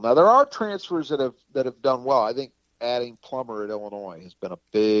rule. Now there are transfers that have done well. I think adding Plummer at Illinois has been a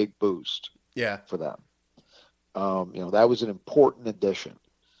big boost. Yeah, for them. That was an important addition.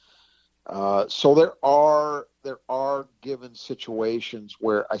 So there are given situations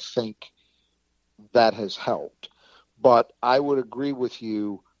where I think that has helped. But I would agree with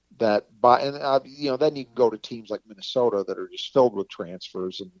you that then you can go to teams like Minnesota that are just filled with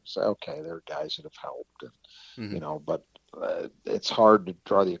transfers and say, okay, there are guys that have helped, and but it's hard to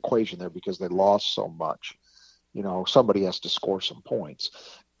draw the equation there because they lost so much. Somebody has to score some points.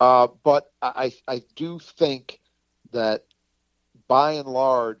 But I do think that by and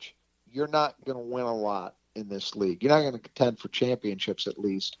large, you're not going to win a lot in this league. You're not going to contend for championships, at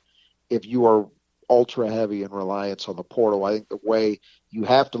least, if you are ultra heavy in reliance on the portal. I think the way you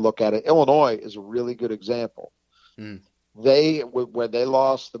have to look at it, Illinois is a really good example. When they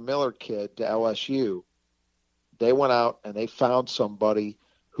lost the Miller kid to LSU, they went out and they found somebody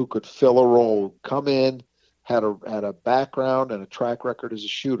who could fill a role, come in, had a background and a track record as a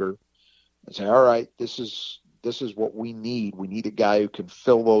shooter, and say, all right, this is what we need. We need a guy who can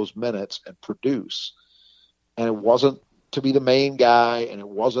fill those minutes and produce. And it wasn't to be the main guy, and it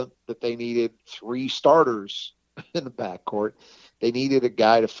wasn't that they needed 3 starters in the backcourt. They needed a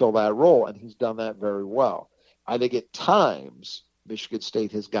guy to fill that role, and he's done that very well. I think at times Michigan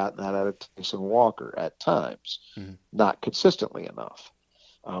State has gotten that out of Tyson Walker at times, not consistently enough.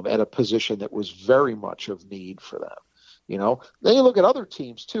 At a position that was very much of need for them. Then you look at other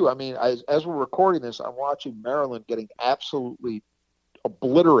teams too. As we're recording this, I'm watching Maryland getting absolutely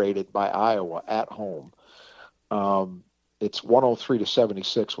obliterated by Iowa at home. It's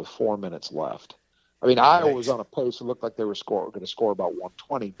 103-76 with 4 minutes left. Iowa was on a pace. It looked like they were going to score about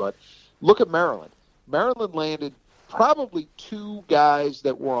 120. But look at Maryland. Maryland landed probably 2 guys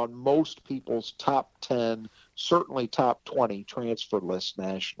that were on most people's top 10, certainly top 20 transfer list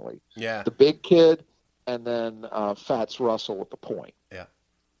nationally. Yeah. The big kid and then Fats Russell with the point. Yeah.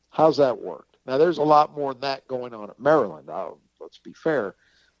 How's that work? Now, there's a lot more than that going on at Maryland. Let's be fair.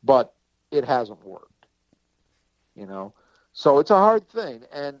 But it hasn't worked. So it's a hard thing.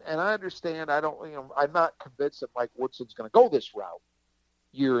 And I understand. I'm not convinced that Mike Woodson's going to go this route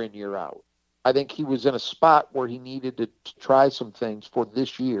year in, year out. I think he was in a spot where he needed to try some things for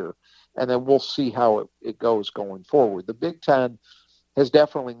this year, and then we'll see how it goes going forward. The Big Ten has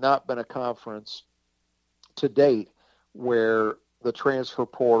definitely not been a conference to date where the transfer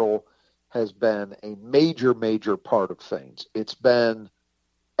portal has been a major, major part of things. It's been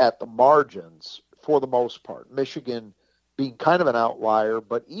at the margins for the most part. Michigan being kind of an outlier,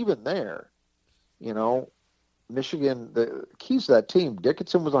 but even there, Michigan, the keys to that team,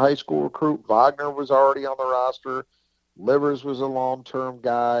 Dickinson was a high school recruit. Wagner was already on the roster. Livers was a long-term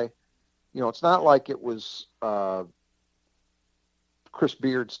guy. It's not like it was Chris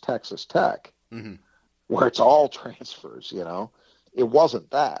Beard's Texas Tech, where it's all transfers, It wasn't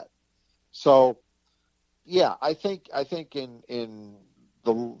that. So, yeah, I think in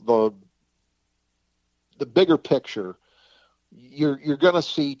the bigger picture, you're going to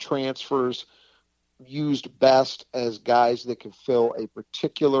see transfers used best as guys that can fill a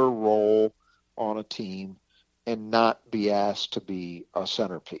particular role on a team and not be asked to be a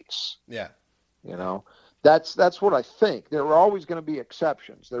centerpiece. Yeah. You know, that's what I think. There are always going to be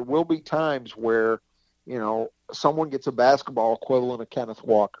exceptions. There will be times where, you know, someone gets a basketball equivalent of Kenneth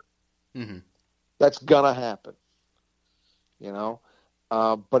Walker. Mm-hmm. That's going to happen, you know,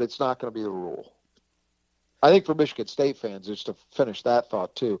 but it's not going to be the rule. I think for Michigan State fans, just to finish that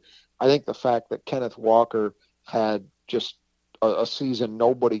thought too, I think the fact that Kenneth Walker had just a season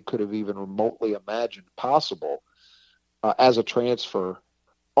nobody could have even remotely imagined possible as a transfer,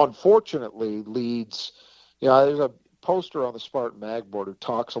 unfortunately leads, you know, there's a poster on the Spartan Mag board who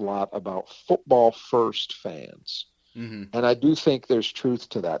talks a lot about football first fans. Mm-hmm. And I do think there's truth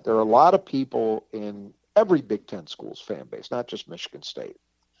to that. There are a lot of people in every Big Ten school's fan base, not just Michigan State,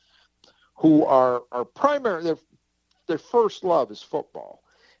 who are primary, their first love is football.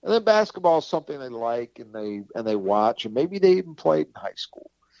 And then basketball is something they like and they watch, and maybe they even played in high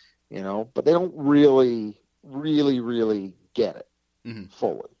school, you know, but they don't really get it mm-hmm.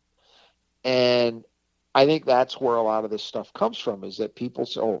 fully. And I think that's where a lot of this stuff comes from, is that people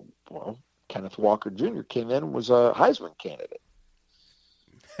say, oh, well, Kenneth Walker Jr. came in and was a Heisman candidate.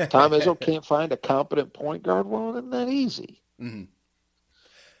 Tom Izzo can't find a competent point guard. Well, isn't that easy? Mm-hmm.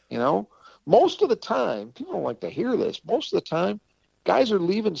 You know, most of the time, people don't like to hear this, most of the time, guys are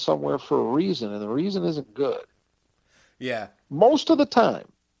leaving somewhere for a reason, and the reason isn't good. Yeah. Most of the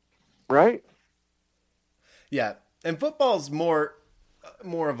time, right? Yeah. And football's more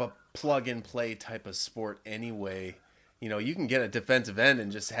of a plug-and-play type of sport anyway. You know, you can get a defensive end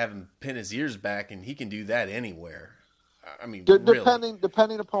and just have him pin his ears back, and he can do that anywhere. I mean, really.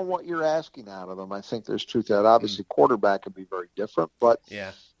 Depending upon what you're asking out of them, I think there's truth to that. Obviously, quarterback can be very different, but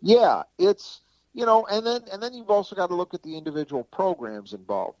yeah, it's, you know, and then you've also got to look at the individual programs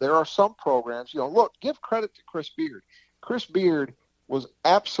involved. There are some programs, you know, look, give credit to Chris Beard. Chris Beard was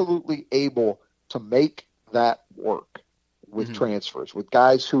absolutely able to make that work with mm-hmm. transfers, with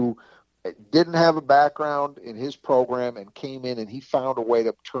guys who didn't have a background in his program and came in and he found a way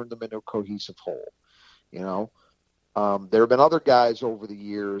to turn them into a cohesive whole. You know, there have been other guys over the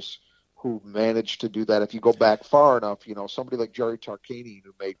years who managed to do that. If you go back far enough, you know, somebody like Jerry Tarkanian,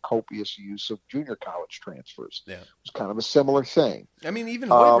 who made copious use of junior college transfers. Yeah. It was kind of a similar thing. I mean, even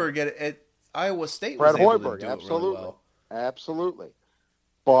Hoiberg at Iowa State was able to do absolutely. it really well. Absolutely.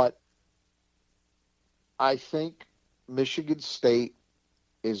 But I think Michigan State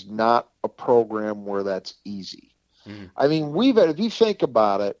is not a program where that's easy. Mm-hmm. I mean, if you think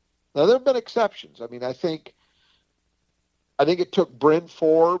about it, now there have been exceptions. I mean, I think it took Bryn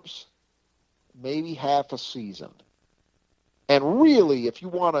Forbes maybe half a season. And really, if you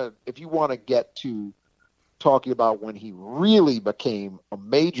want to get to talking about when he really became a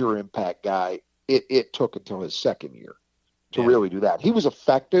major impact guy, it took until his second year to really do that. He was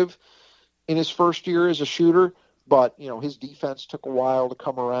effective in his first year as a shooter, but, you know, his defense took a while to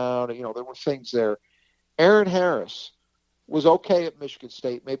come around. You know, there were things there. Aaron Harris was okay at Michigan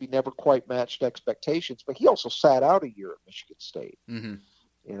State, maybe never quite matched expectations, but he also sat out a year at Michigan State. Mm-hmm.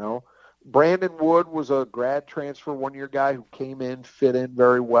 You know, Brandon Wood was a grad transfer one-year guy who came in, fit in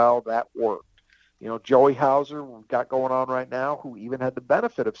very well. That worked. You know, Joey Hauser, we've got going on right now, who even had the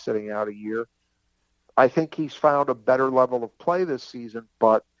benefit of sitting out a year. I think he's found a better level of play this season,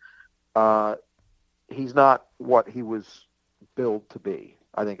 but he's not what he was billed to be.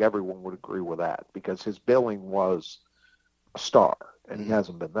 I think everyone would agree with that, because his billing was a star, and he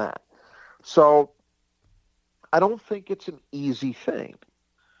hasn't been that. So I don't think it's an easy thing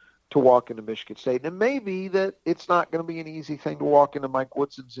to walk into Michigan State. And it may be that it's not going to be an easy thing to walk into Mike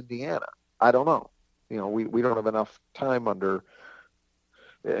Woodson's Indiana. I don't know. You know, we don't have enough time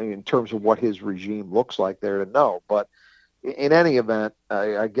in terms of what his regime looks like there to know. But in any event,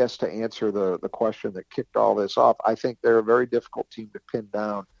 I guess to answer the question that kicked all this off, I think they're a very difficult team to pin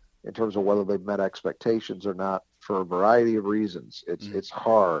down in terms of whether they've met expectations or not, for a variety of reasons. It's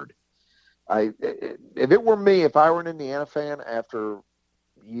hard. If it were me, if I were an Indiana fan after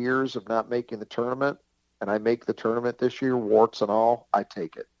years of not making the tournament, and I make the tournament this year, warts and all, I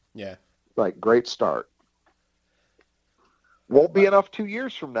take it. Yeah. Like, great start. Won't be enough 2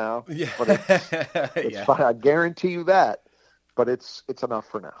 years from now, but it's fine. I guarantee you that. But it's enough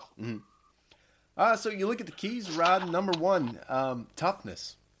for now. Mm-hmm. So you look at the keys, Rod. Number one,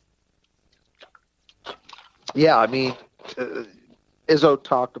 toughness. Yeah, I mean, Izzo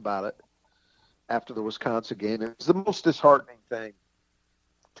talked about it after the Wisconsin game. It was the most disheartening thing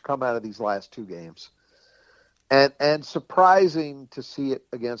to come out of these last two games. And surprising to see it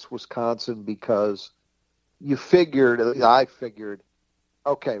against Wisconsin, because I figured,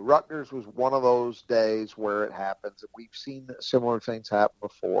 okay, Rutgers was one of those days where it happens. We've seen similar things happen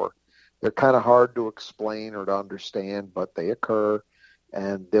before. They're kind of hard to explain or to understand, but they occur,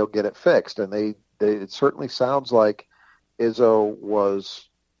 and they'll get it fixed. And it certainly sounds like Izzo was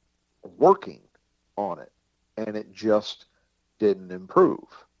working on it, and it just didn't improve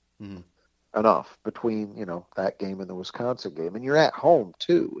enough between, that game and the Wisconsin game. And you're at home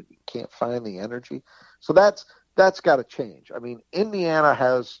too, and you can't find the energy. So that's got to change. I mean, Indiana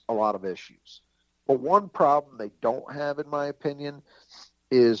has a lot of issues, but one problem they don't have, in my opinion,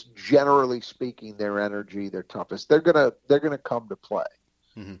 is, generally speaking, their energy, their toughness. They're gonna come to play.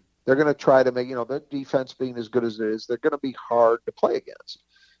 Mm-hmm. They're gonna try to make, their defense being as good as it is, they're gonna be hard to play against.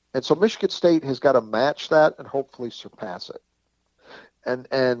 And so Michigan State has got to match that and hopefully surpass it.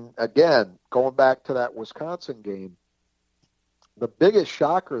 And again, going back to that Wisconsin game, the biggest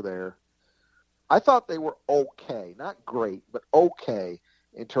shocker there, I thought they were okay, not great, but okay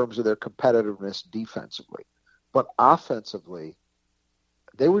in terms of their competitiveness defensively. But offensively,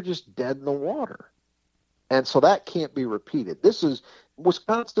 they were just dead in the water. And so that can't be repeated.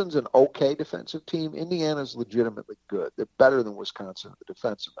 Wisconsin's an okay defensive team. Indiana's legitimately good. They're better than Wisconsin at the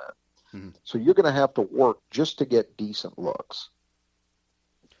defensive end. Mm-hmm. So you're going to have to work just to get decent looks.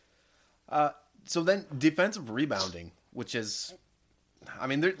 So then defensive rebounding, which is, I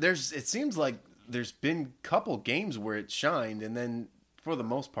mean, it seems like there's been a couple games where it shined, and then for the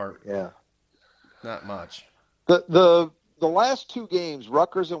most part, not much. The last two games,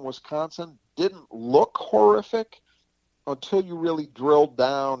 Rutgers and Wisconsin, didn't look horrific until you really drilled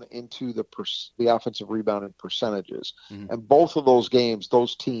down into the offensive rebounding percentages. Mm-hmm. And both of those games,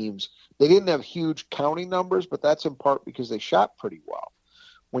 those teams, they didn't have huge counting numbers, but that's in part because they shot pretty well.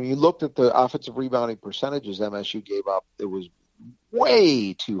 When you looked at the offensive rebounding percentages MSU gave up, it was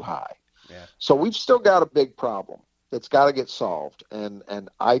way too high. Yeah. So we've still got a big problem that's got to get solved. And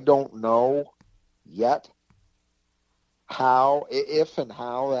I don't know yet if and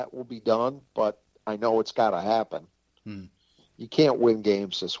how that will be done, but I know it's got to happen. You can't win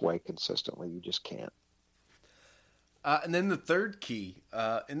games this way consistently. You just can't. And then the third key,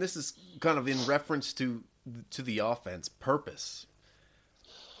 and this is kind of in reference to the offense, purpose.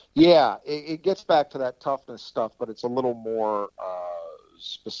 Yeah, it gets back to that toughness stuff, but it's a little more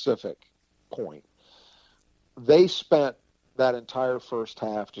specific point. They spent that entire first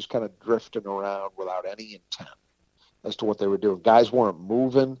half just kind of drifting around without any intent as to what they were doing. Guys weren't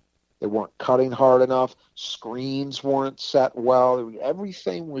moving. They weren't cutting hard enough. Screens weren't set well.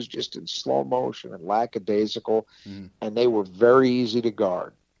 Everything was just in slow motion and lackadaisical, and they were very easy to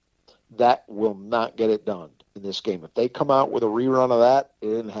guard. That will not get it done in this game. If they come out with a rerun of that, it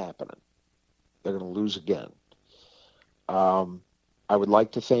isn't happening. They're going to lose again. I would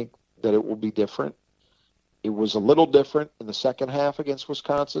like to think that it will be different. It was a little different in the second half against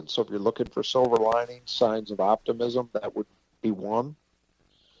Wisconsin, so if you're looking for silver linings, signs of optimism, that would be one.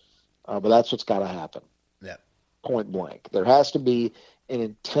 But that's what's got to happen. Yeah. Point blank. There has to be an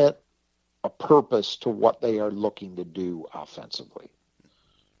intent, a purpose to what they are looking to do offensively.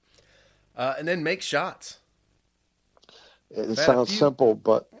 And then make shots. It sounds simple,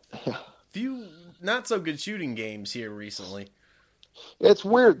 but few not so good shooting games here recently. It's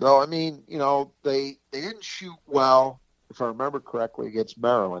weird though. I mean, they didn't shoot well, if I remember correctly, against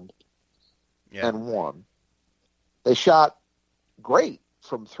Maryland, and won. They shot great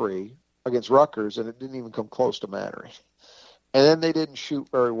from three against Rutgers, and it didn't even come close to mattering. And then they didn't shoot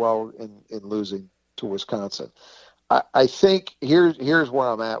very well in losing to Wisconsin. I think here's where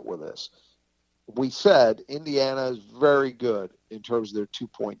I'm at with this. We said Indiana is very good in terms of their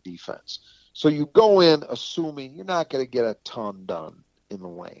 2-point defense. So you go in assuming you're not going to get a ton done in the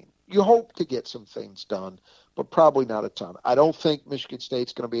lane. You hope to get some things done, but probably not a ton. I don't think Michigan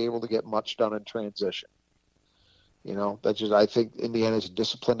State's going to be able to get much done in transition. I think Indiana's a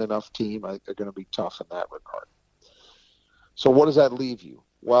disciplined enough team. I think they're going to be tough in that regard. So what does that leave you?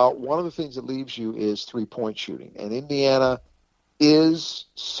 Well, one of the things that leaves you is 3-point shooting. And Indiana is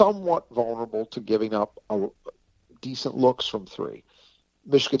somewhat vulnerable to giving up decent looks from three.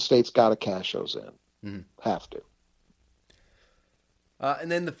 Michigan State's got to cash those in. Mm-hmm. Have to.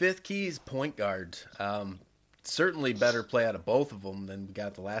 And then the fifth key is point guard. Certainly better play out of both of them than we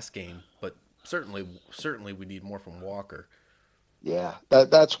got the last game, but certainly we need more from Walker. Yeah,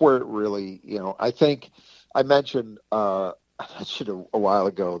 that's where it really, I think I mentioned a while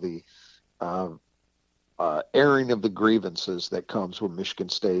ago the airing of the grievances that comes when Michigan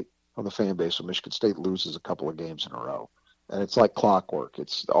State, on the fan base, when Michigan State loses a couple of games in a row. And it's like clockwork.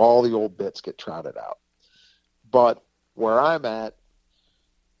 It's all the old bits get trotted out. But where I'm at,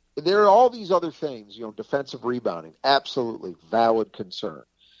 there are all these other things, defensive rebounding, absolutely valid concern.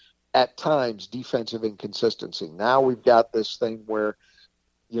 At times, defensive inconsistency. Now we've got this thing where,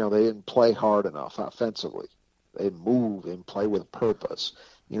 they didn't play hard enough offensively. They didn't move and play with purpose.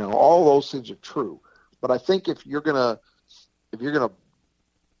 All those things are true. But I think if you're gonna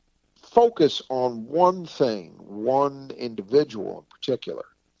focus on one thing, one individual in particular,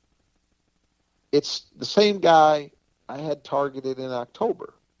 it's the same guy I had targeted in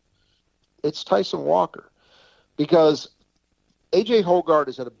October. It's Tyson Walker, because A.J. Hoggard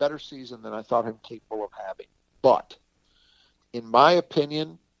has had a better season than I thought him capable of having. But in my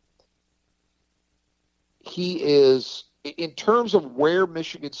opinion, he is, in terms of where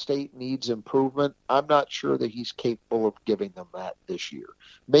Michigan State needs improvement, I'm not sure that he's capable of giving them that this year.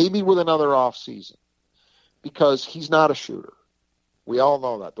 Maybe with another offseason, because he's not a shooter. We all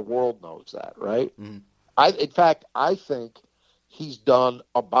know that. The world knows that, right? Mm-hmm. In fact, I think he's done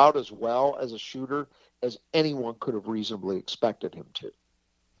about as well as a shooter as anyone could have reasonably expected him to.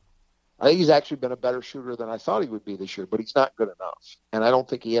 I think he's actually been a better shooter than I thought he would be this year, but he's not good enough. And I don't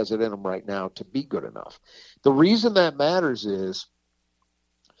think he has it in him right now to be good enough. The reason that matters is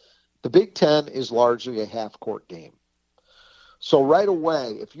the Big Ten is largely a half-court game. So right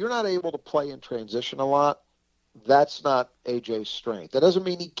away, if you're not able to play in transition a lot, that's not AJ's strength. That doesn't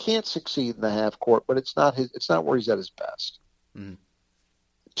mean he can't succeed in the half-court, but it's not where he's at his best. Mm.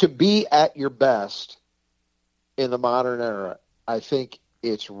 To be at your best in the modern era, I think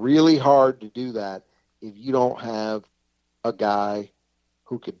it's really hard to do that if you don't have a guy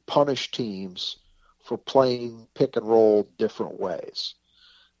who can punish teams for playing pick and roll different ways.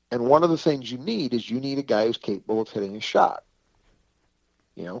 And one of the things you need is a guy who's capable of hitting a shot.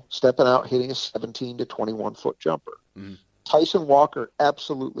 Stepping out, hitting a 17 to 21 foot jumper. Mm. Tyson Walker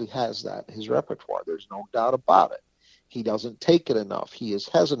absolutely has that in his repertoire. There's no doubt about it. He doesn't take it enough. He is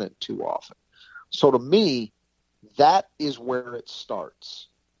hesitant too often. So to me, that is where it starts.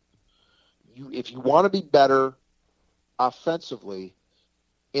 If you want to be better offensively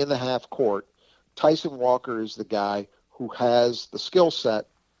in the half court, Tyson Walker is the guy who has the skill set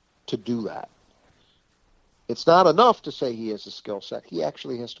to do that. It's not enough to say he has a skill set. He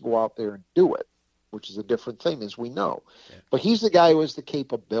actually has to go out there and do it, which is a different thing, as we know. Yeah. But he's the guy who has the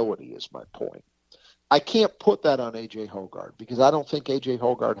capability, is my point. I can't put that on A.J. Hoggard because I don't think A.J.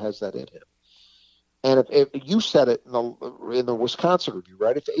 Hoggard has that in him. And if you said it in the Wisconsin review,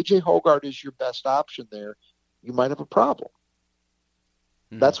 right? If A.J. Hoggard is your best option there, you might have a problem.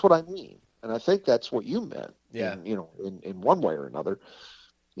 Mm-hmm. That's what I mean. And I think that's what you meant, in one way or another,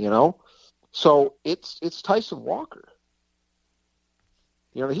 So it's Tyson Walker.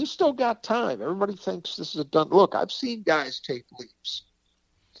 He's still got time. Everybody thinks this is a done. Look, I've seen guys take leaps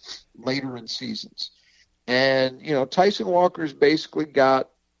later in seasons. And, Tyson Walker's basically got,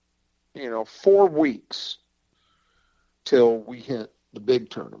 4 weeks till we hit the big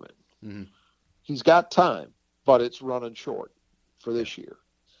tournament. Mm-hmm. He's got time, but it's running short for this year.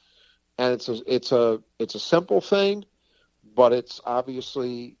 And it's a simple thing, but it's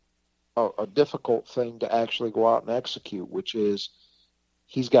obviously a difficult thing to actually go out and execute, which is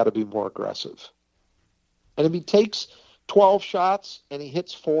he's got to be more aggressive. And if he takes 12 shots and he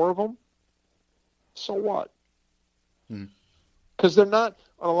hits 4 of them, so what? Because they're not,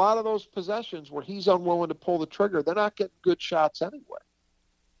 on a lot of those possessions where he's unwilling to pull the trigger, they're not getting good shots anyway.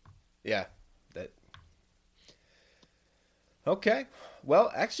 Yeah. Okay.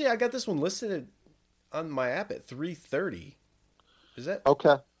 Well, actually, I got this one listed on my app at 3:30. Is that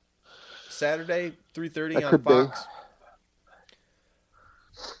okay? Saturday, 3:30 on Fox.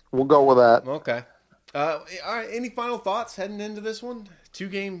 We'll go with that. Okay. All right. Any final thoughts heading into this one?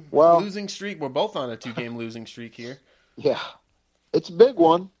 2-game losing streak. We're both on a 2-game losing streak here. Yeah, it's a big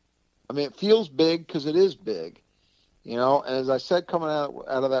one. I mean, it feels big because it is big, And as I said, coming out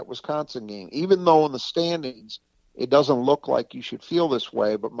of that Wisconsin game, even though in the standings it doesn't look like you should feel this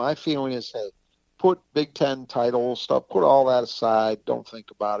way, but my feeling is, hey, put Big Ten title stuff, put all that aside. Don't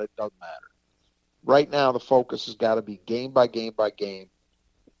think about it. Doesn't matter. Right now, the focus has got to be game by game by game.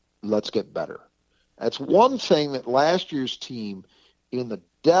 Let's get better. That's one thing that last year's team, in the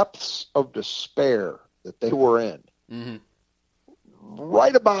depths of despair that they were in, mm-hmm.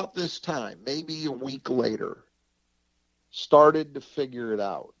 right about this time, maybe a week later, started to figure it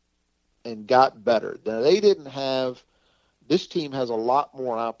out and got better. Now, this team has a lot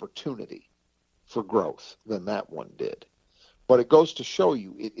more opportunity for growth than that one did. But it goes to show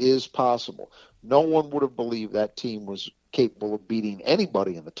you it is possible. No one would have believed that team was capable of beating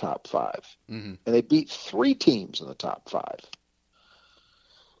anybody in the top 5. Mm-hmm. And they beat 3 teams in the top 5.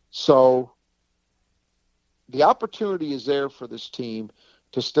 So the opportunity is there for this team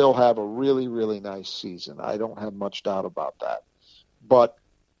to still have a really, really nice season. I don't have much doubt about that. But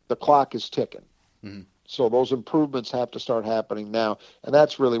the clock is ticking. Mm-hmm. So those improvements have to start happening now. And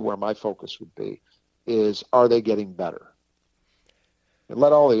that's really where my focus would be, is are they getting better? And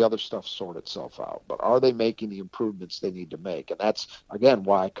let all the other stuff sort itself out. But are they making the improvements they need to make? And that's, again,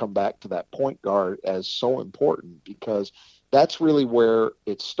 why I come back to that point guard as so important, because that's really where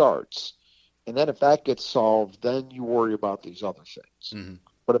it starts. And then if that gets solved, then you worry about these other things. Mm-hmm.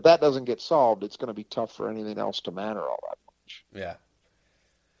 But if that doesn't get solved, it's going to be tough for anything else to matter all that much. Yeah.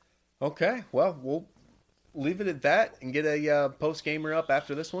 Okay. Well, we'll leave it at that and get a post-gamer up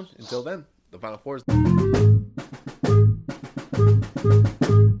after this one. Until then, the Final Four is...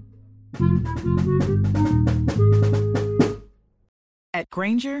 At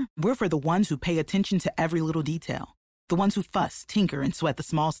Grainger, we're for the ones who pay attention to every little detail. The ones who fuss, tinker, and sweat the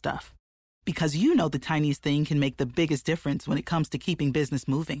small stuff. Because you know the tiniest thing can make the biggest difference when it comes to keeping business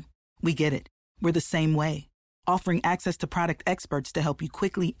moving. We get it. We're the same way. Offering access to product experts to help you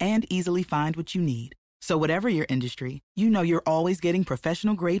quickly and easily find what you need. So whatever your industry, you know you're always getting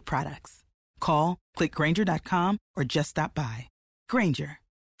professional-grade products. Call, click Grainger.com, or just stop by. Grainger,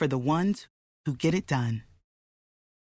 for the ones who get it done.